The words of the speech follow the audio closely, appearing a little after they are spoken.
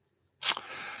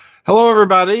Hello,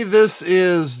 everybody. This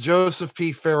is Joseph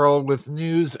P. Farrell with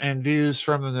news and views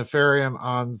from the Nefarium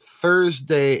on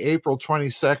Thursday, April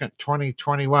 22nd,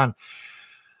 2021.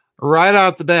 Right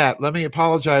out the bat, let me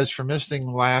apologize for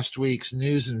missing last week's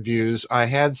news and views. I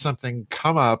had something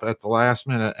come up at the last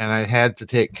minute and I had to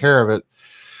take care of it.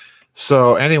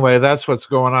 So, anyway, that's what's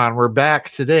going on. We're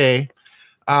back today.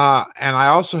 And I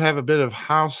also have a bit of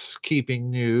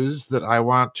housekeeping news that I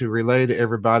want to relay to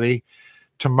everybody.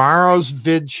 Tomorrow's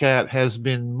vid chat has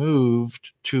been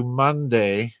moved to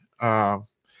Monday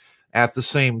at the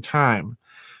same time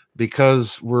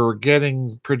because we're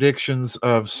getting predictions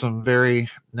of some very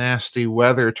nasty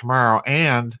weather tomorrow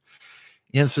and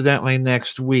incidentally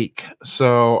next week.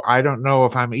 So I don't know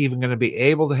if I'm even going to be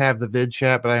able to have the vid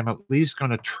chat, but I'm at least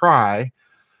going to try.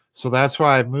 So that's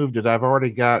why I've moved it. I've already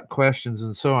got questions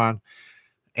and so on.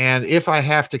 And if I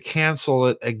have to cancel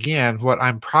it again, what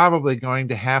I'm probably going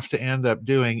to have to end up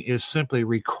doing is simply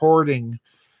recording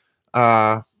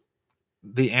the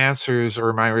answers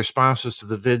or my responses to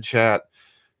the vid chat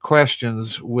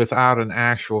questions without an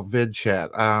actual vid chat.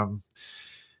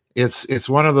 It's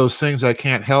one of those things I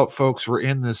can't help, folks. We're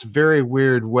in this very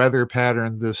weird weather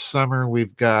pattern this summer.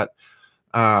 We've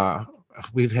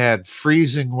had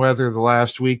freezing weather the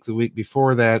last week, the week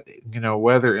before that,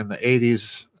 weather in the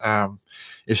 80s.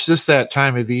 It's just that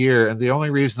time of the year. And the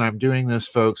only reason I'm doing this,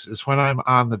 folks, is when I'm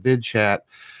on the vid chat,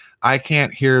 I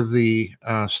can't hear the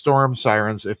storm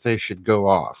sirens if they should go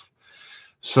off.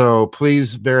 So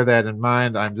please bear that in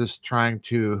mind. I'm just trying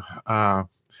to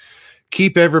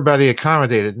keep everybody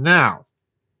accommodated. Now,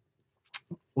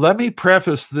 let me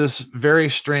preface this very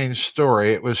strange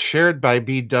story. It was shared by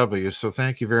BW, so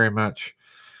thank you very much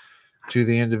to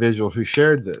the individual who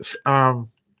shared this.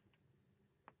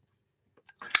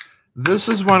 This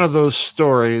is one of those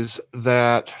stories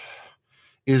that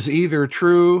is either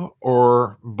true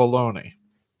or baloney.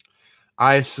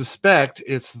 I suspect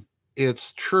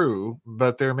it's true,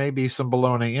 but there may be some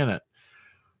baloney in it.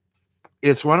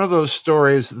 It's one of those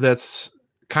stories that's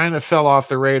kind of fell off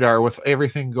the radar with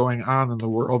everything going on in the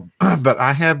world, but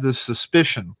I have this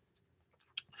suspicion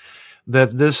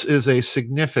that this is a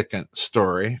significant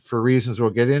story for reasons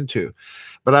we'll get into.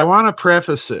 But I want to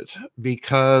preface it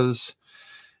because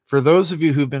for those of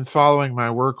you who've been following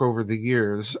my work over the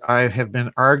years, I have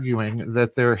been arguing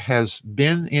that there has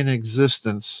been in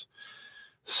existence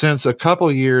since a couple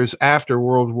years after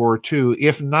World War II,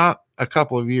 if not a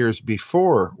couple of years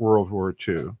before World War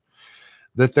II,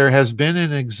 that there has been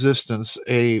in existence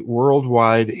a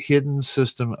worldwide hidden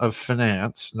system of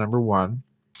finance, number one,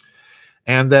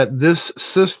 and that this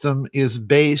system is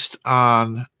based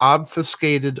on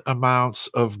obfuscated amounts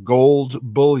of gold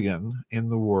bullion in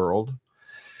the world,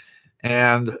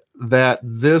 and that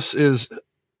this is,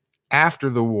 after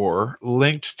the war,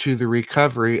 linked to the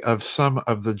recovery of some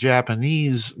of the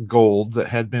Japanese gold that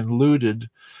had been looted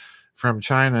from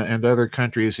China and other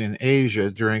countries in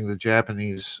Asia during the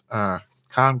Japanese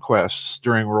conquests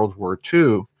during World War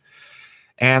II,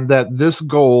 and that this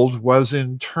gold was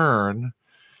in turn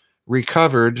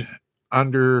recovered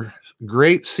under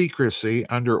great secrecy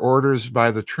under orders by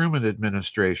the Truman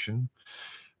administration,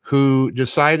 who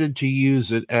decided to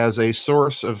use it as a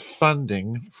source of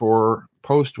funding for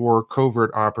post-war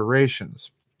covert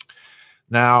operations.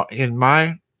 Now, in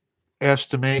my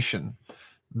estimation,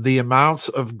 the amounts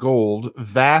of gold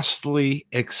vastly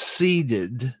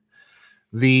exceeded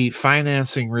the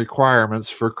financing requirements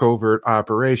for covert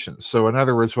operations. So, in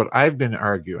other words, what I've been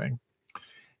arguing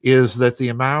is that the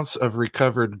amounts of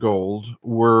recovered gold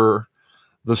were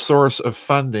the source of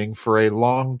funding for a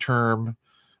long-term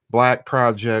black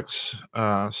projects,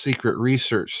 secret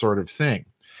research sort of thing.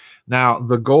 Now,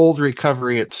 the gold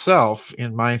recovery itself,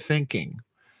 in my thinking,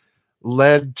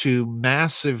 led to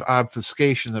massive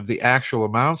obfuscation of the actual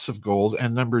amounts of gold,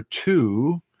 and number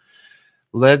two,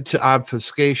 led to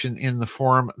obfuscation in the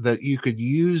form that you could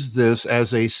use this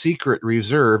as a secret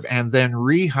reserve and then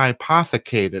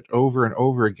rehypothecate it over and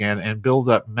over again and build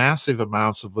up massive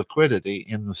amounts of liquidity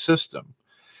in the system.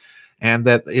 And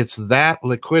that it's that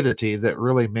liquidity that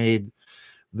really made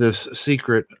this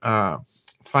secret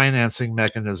financing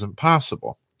mechanism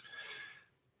possible.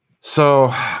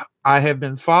 So I have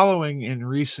been following in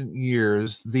recent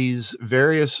years these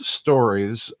various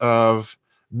stories of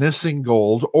missing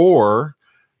gold or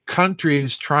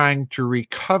countries trying to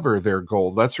recover their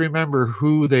gold. Let's remember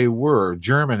who they were.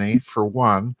 Germany, for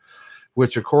one,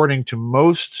 which according to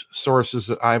most sources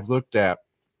that I've looked at,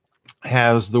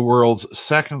 has the world's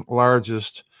second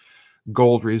largest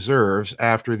gold reserves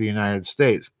after the United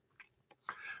States.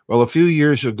 Well, a few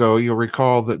years ago, you'll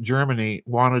recall that Germany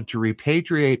wanted to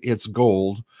repatriate its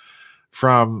gold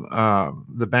from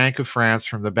the Bank of France,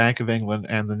 from the Bank of England,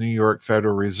 and the New York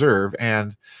Federal Reserve.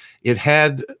 And it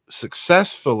had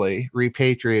successfully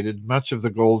repatriated much of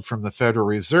the gold from the Federal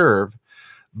Reserve.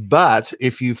 But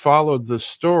if you followed the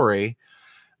story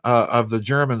of the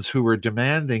Germans who were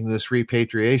demanding this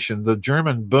repatriation, the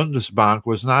German Bundesbank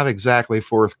was not exactly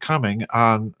forthcoming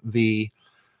on the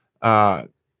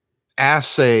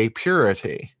assay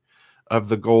purity of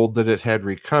the gold that it had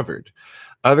recovered.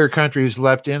 Other countries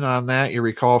leapt in on that. You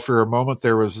recall for a moment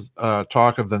there was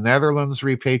talk of the Netherlands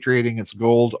repatriating its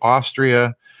gold,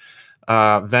 Austria,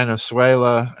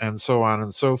 Venezuela, and so on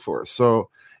and so forth. So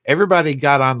everybody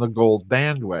got on the gold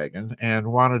bandwagon and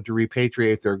wanted to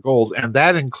repatriate their gold, and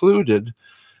that included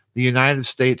the United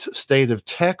States state of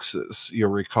Texas,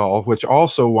 you'll recall, which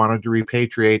also wanted to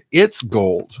repatriate its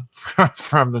gold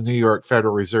from the New York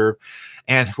Federal Reserve,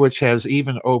 and which has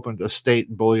even opened a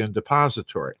state bullion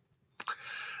depository.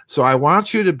 So I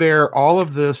want you to bear all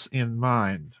of this in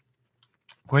mind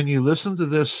when you listen to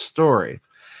this story.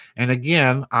 And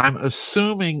again, I'm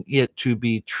assuming it to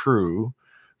be true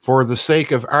for the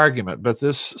sake of argument, but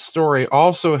this story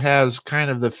also has kind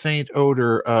of the faint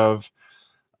odor of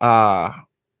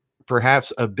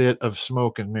perhaps a bit of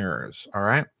smoke and mirrors, all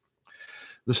right?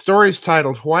 The story is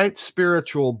titled White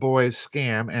Spiritual Boy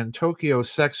Scam and Tokyo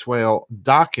Sex Whale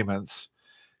Documents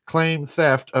Claim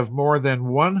Theft of More Than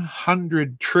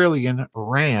 100 Trillion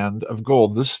Rand of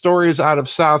Gold. This story is out of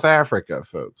South Africa,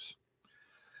 folks.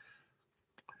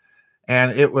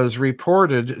 And it was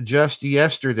reported just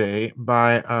yesterday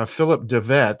by Philip de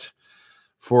Wet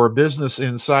for Business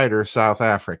Insider South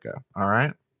Africa, all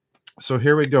right? So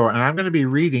here we go. And I'm going to be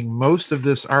reading most of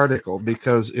this article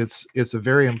because it's a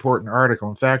very important article.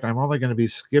 In fact, I'm only going to be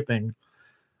skipping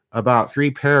about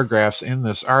 3 paragraphs in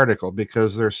this article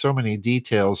because there's so many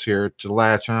details here to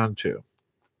latch onto.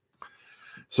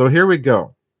 So here we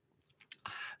go.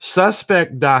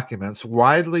 Suspect documents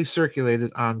widely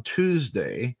circulated on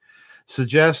Tuesday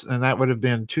suggest, and that would have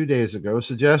been 2 days ago,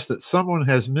 suggest that someone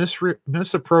has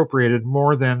misappropriated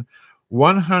more than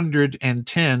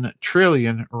 110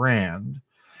 trillion rand,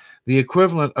 the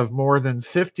equivalent of more than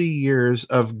 50 years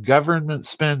of government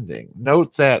spending.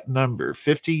 Note that number,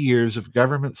 50 years of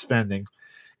government spending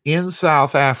in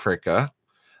South Africa,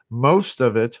 most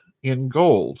of it in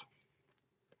gold.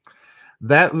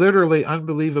 That literally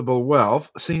unbelievable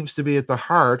wealth seems to be at the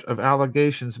heart of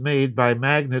allegations made by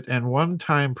magnate and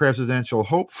one-time presidential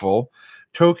hopeful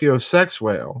Tokyo Sex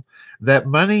Whale that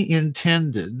money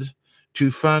intended to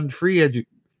fund free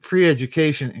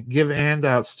education and give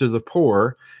handouts to the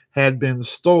poor had been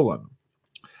stolen.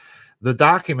 The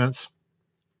documents,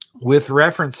 with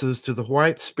references to the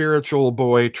White Spiritual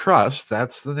Boy Trust,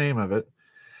 that's the name of it,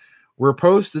 were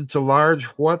posted to large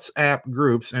WhatsApp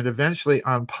groups and eventually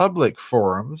on public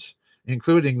forums,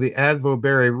 including the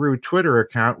Advoberry Rue Twitter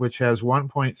account, which has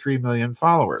 1.3 million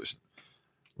followers.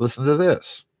 Listen to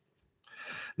this.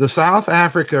 The South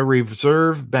Africa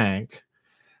Reserve Bank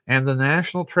and the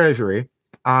National Treasury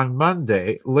on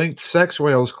Monday linked Sex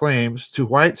Whale's claims to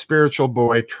White Spiritual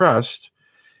Boy Trust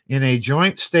in a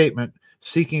joint statement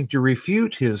seeking to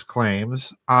refute his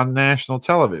claims on national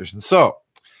television. So,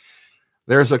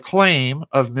 there's a claim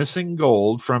of missing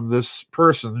gold from this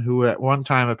person who at one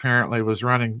time apparently was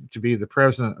running to be the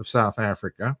president of South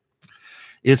Africa.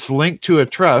 It's linked to a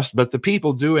trust, but the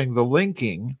people doing the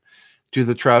linking to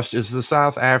the trust is the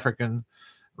South African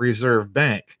Reserve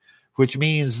Bank, which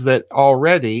means that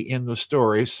already in the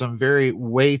story, some very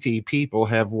weighty people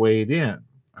have weighed in,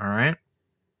 all right?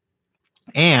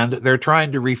 And they're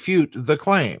trying to refute the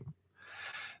claim.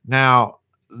 Now,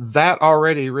 that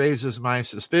already raises my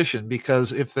suspicion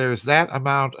because if there's that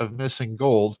amount of missing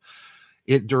gold,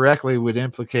 it directly would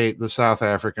implicate the South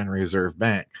African Reserve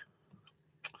Bank.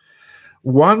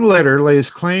 One letter lays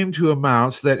claim to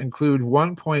amounts that include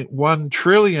 $1.1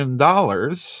 trillion.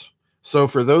 So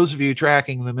for those of you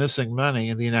tracking the missing money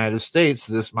in the United States,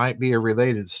 this might be a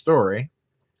related story.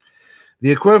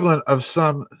 The equivalent of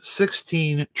some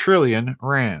 16 trillion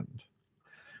rand.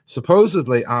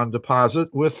 Supposedly on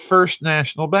deposit with First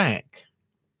National Bank.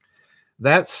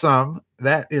 That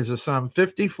is a sum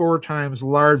 54 times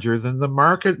larger than the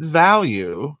market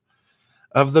value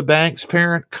of the bank's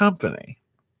parent company.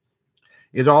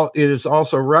 It is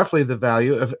also roughly the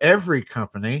value of every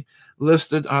company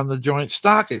listed on the joint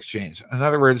stock exchange. In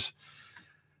other words,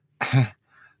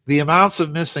 the amounts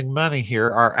of missing money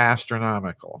here are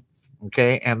astronomical.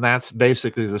 Okay, and that's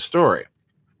basically the story.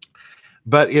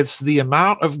 But it's the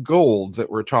amount of gold that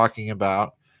we're talking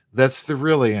about that's the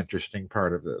really interesting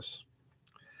part of this.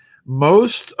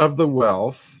 Most of the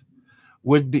wealth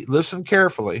would be, listen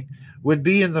carefully, would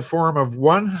be in the form of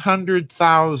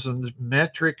 100,000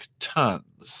 metric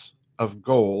tons of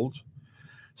gold,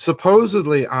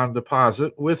 supposedly on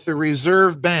deposit with the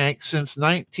Reserve Bank since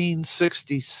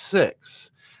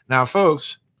 1966. Now,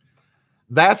 folks,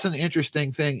 that's an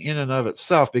interesting thing in and of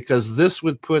itself, because this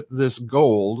would put this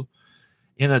gold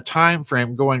in a time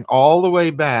frame going all the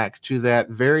way back to that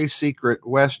very secret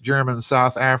West German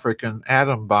South African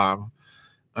atom bomb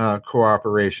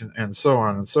cooperation, and so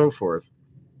on and so forth.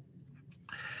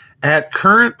 At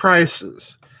current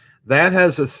prices, that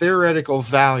has a theoretical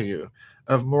value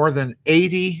of more than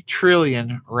 80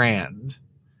 trillion rand,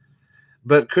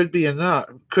 but could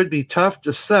be tough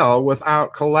to sell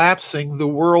without collapsing the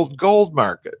world gold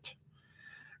market,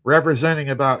 representing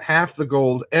about half the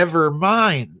gold ever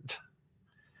mined,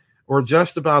 or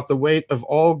just about the weight of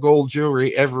all gold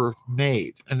jewelry ever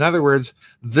made. In other words,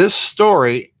 this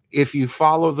story, if you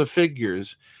follow the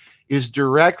figures, is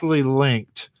directly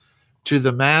linked to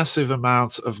the massive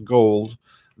amounts of gold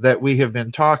that we have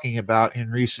been talking about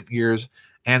in recent years,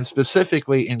 and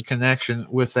specifically in connection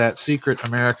with that secret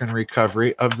American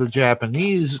recovery of the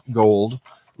Japanese gold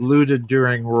looted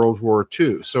during World War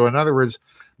II. So in other words,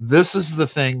 this is the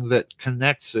thing that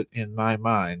connects it in my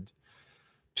mind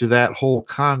to that whole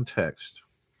context.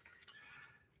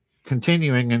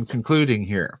 Continuing and concluding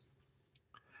here.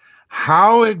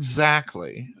 How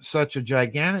exactly such a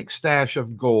gigantic stash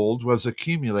of gold was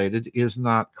accumulated is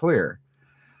not clear,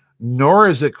 nor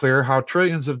is it clear how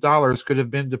trillions of dollars could have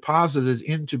been deposited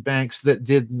into banks that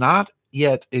did not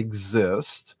yet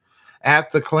exist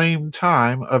at the claimed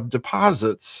time of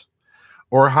deposits,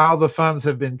 or how the funds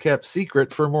have been kept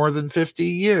secret for more than 50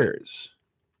 years.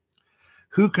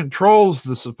 Who controls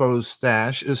the supposed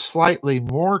stash is slightly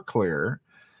more clear,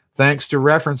 thanks to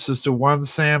references to one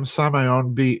Sam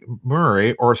Samayon B.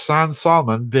 Murray, or San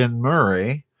Salman bin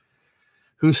Murray,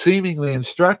 who seemingly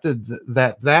instructed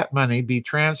that money be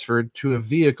transferred to a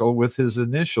vehicle with his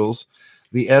initials,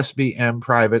 the SBM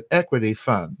Private Equity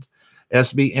Fund.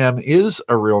 SBM is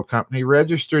a real company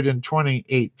registered in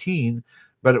 2018,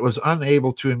 but it was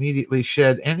unable to immediately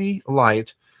shed any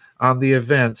light on the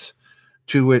events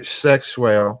to which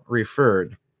Sexwell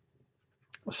referred.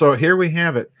 So here we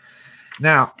have it.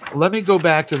 Now, let me go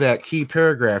back to that key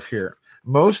paragraph here.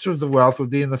 Most of the wealth would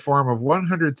be in the form of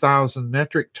 100,000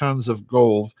 metric tons of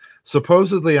gold,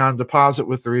 supposedly on deposit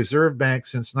with the Reserve Bank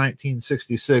since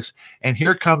 1966. And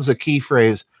here comes a key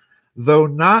phrase, though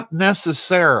not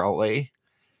necessarily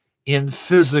in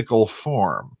physical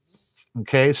form.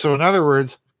 Okay, so in other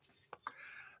words,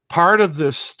 part of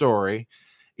this story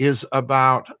is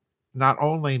about not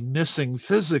only missing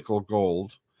physical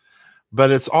gold, but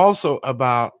it's also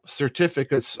about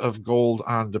certificates of gold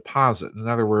on deposit. In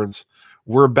other words,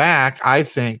 we're back, I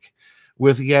think,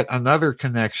 with yet another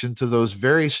connection to those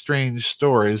very strange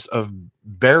stories of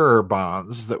bearer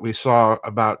bonds that we saw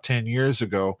about 10 years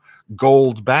ago,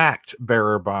 gold-backed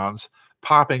bearer bonds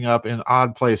popping up in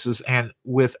odd places and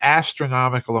with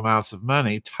astronomical amounts of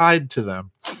money tied to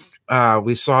them.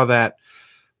 We saw that,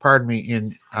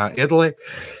 in Italy.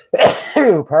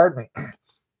 Pardon me.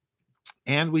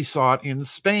 And we saw it in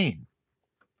Spain.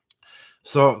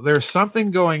 So there's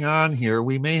something going on here.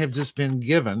 We may have just been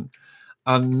given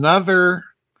another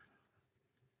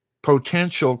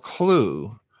potential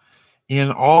clue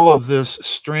in all of this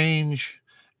strange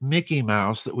Mickey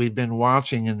Mouse that we've been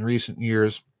watching in recent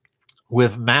years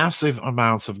with massive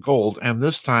amounts of gold. And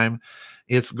this time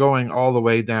it's going all the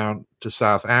way down to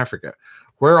South Africa.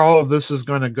 Where all of this is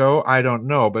going to go, I don't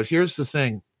know. But here's the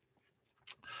thing.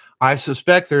 I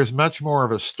suspect there's much more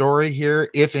of a story here,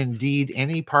 if indeed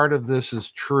any part of this is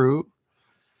true.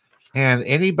 And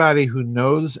anybody who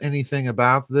knows anything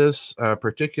about this,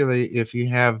 particularly if you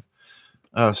have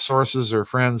sources or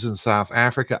friends in South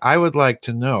Africa, I would like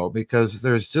to know, because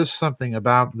there's just something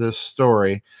about this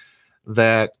story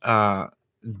that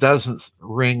doesn't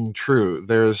ring true.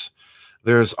 There's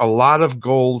a lot of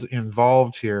gold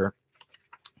involved here.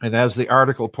 And as the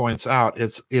article points out,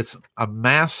 it's a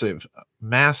massive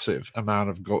amount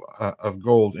of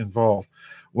gold involved,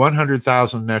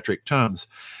 100,000 metric tons.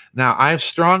 Now, I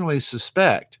strongly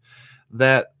suspect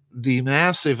that the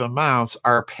massive amounts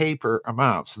are paper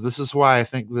amounts. This is why I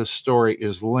think this story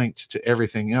is linked to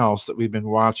everything else that we've been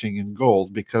watching in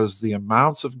gold, because the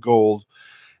amounts of gold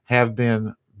have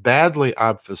been badly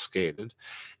obfuscated.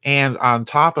 And on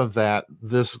top of that,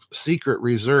 this secret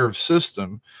reserve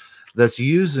system that's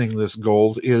using this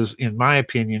gold is, in my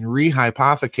opinion,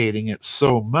 rehypothecating it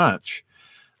so much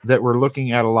that we're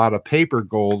looking at a lot of paper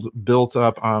gold built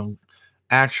up on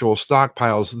actual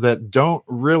stockpiles that don't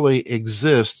really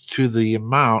exist to the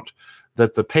amount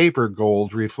that the paper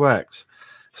gold reflects.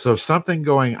 So something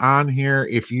going on here.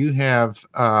 If you have,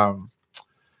 yeah,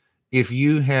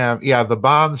 the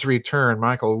bonds return.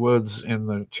 Michael Woods in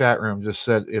the chat room just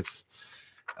said it's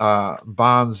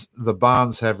bonds. The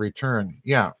bonds have returned.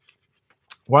 Yeah,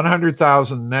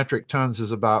 100,000 metric tons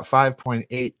is about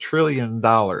 $5.8 trillion.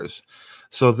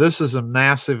 So this is a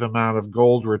massive amount of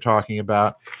gold we're talking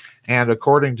about. And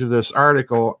according to this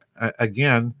article,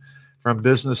 again, from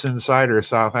Business Insider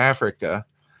South Africa,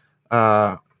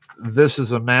 this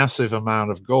is a massive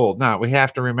amount of gold. Now, we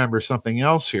have to remember something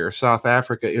else here. South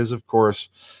Africa is, of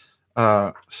course,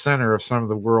 center of some of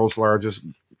the world's largest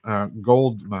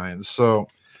gold mines. So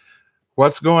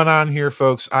what's going on here,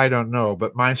 folks, I don't know.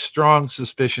 But my strong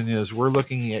suspicion is we're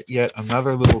looking at yet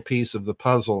another little piece of the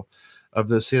puzzle of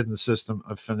this hidden system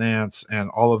of finance and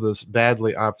all of this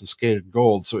badly obfuscated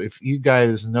gold. So if you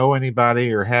guys know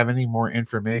anybody or have any more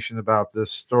information about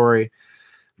this story,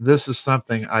 this is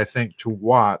something I think to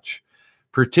watch,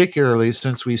 particularly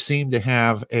since we seem to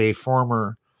have a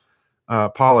former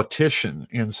politician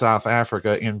in South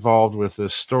Africa involved with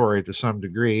this story to some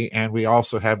degree, and we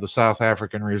also have the South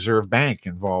African Reserve Bank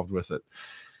involved with it,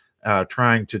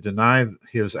 trying to deny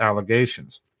his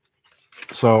allegations.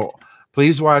 So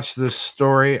please watch this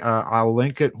story. I'll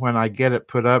link it when I get it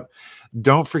put up.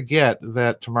 Don't forget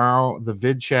that tomorrow the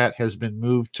vid chat has been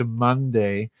moved to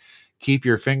Monday. Keep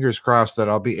your fingers crossed that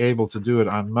I'll be able to do it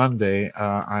on Monday.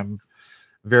 I'm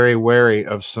very wary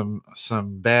of some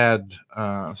bad,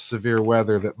 severe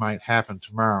weather that might happen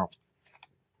tomorrow.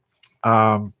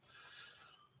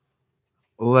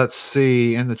 Let's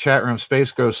see. In the chat room,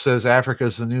 Space Ghost says Africa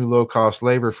is the new low-cost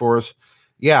labor force.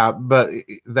 Yeah, but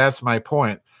that's my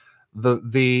point.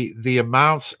 The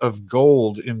amounts of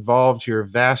gold involved here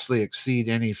vastly exceed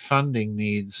any funding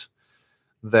needs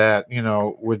that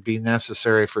would be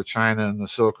necessary for China and the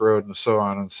Silk Road and so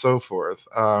on and so forth.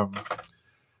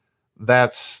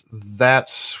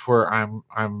 That's where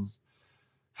I'm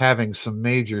having some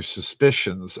major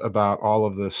suspicions about all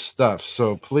of this stuff.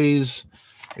 So please,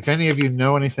 if any of you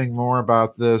know anything more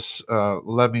about this,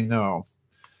 let me know.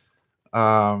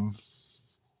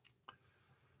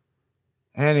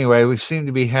 Anyway, we seem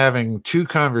to be having two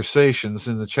conversations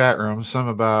in the chat room, some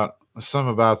about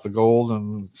the gold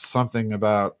and something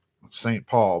about St.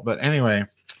 Paul. But anyway,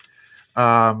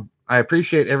 I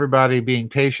appreciate everybody being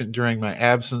patient during my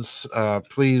absence.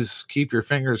 Please keep your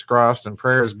fingers crossed and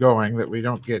prayers going that we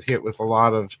don't get hit with a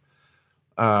lot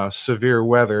of severe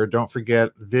weather. Don't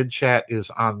forget, VidChat is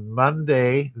on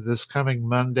Monday, this coming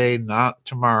Monday, not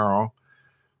tomorrow.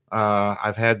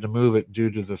 I've had to move it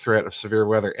due to the threat of severe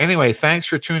weather. Anyway, thanks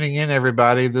for tuning in,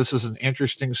 everybody. This is an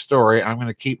interesting story. I'm going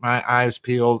to keep my eyes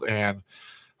peeled, and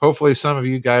hopefully some of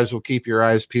you guys will keep your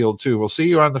eyes peeled too. We'll see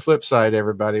you on the flip side,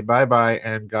 everybody. Bye-bye,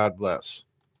 and God bless.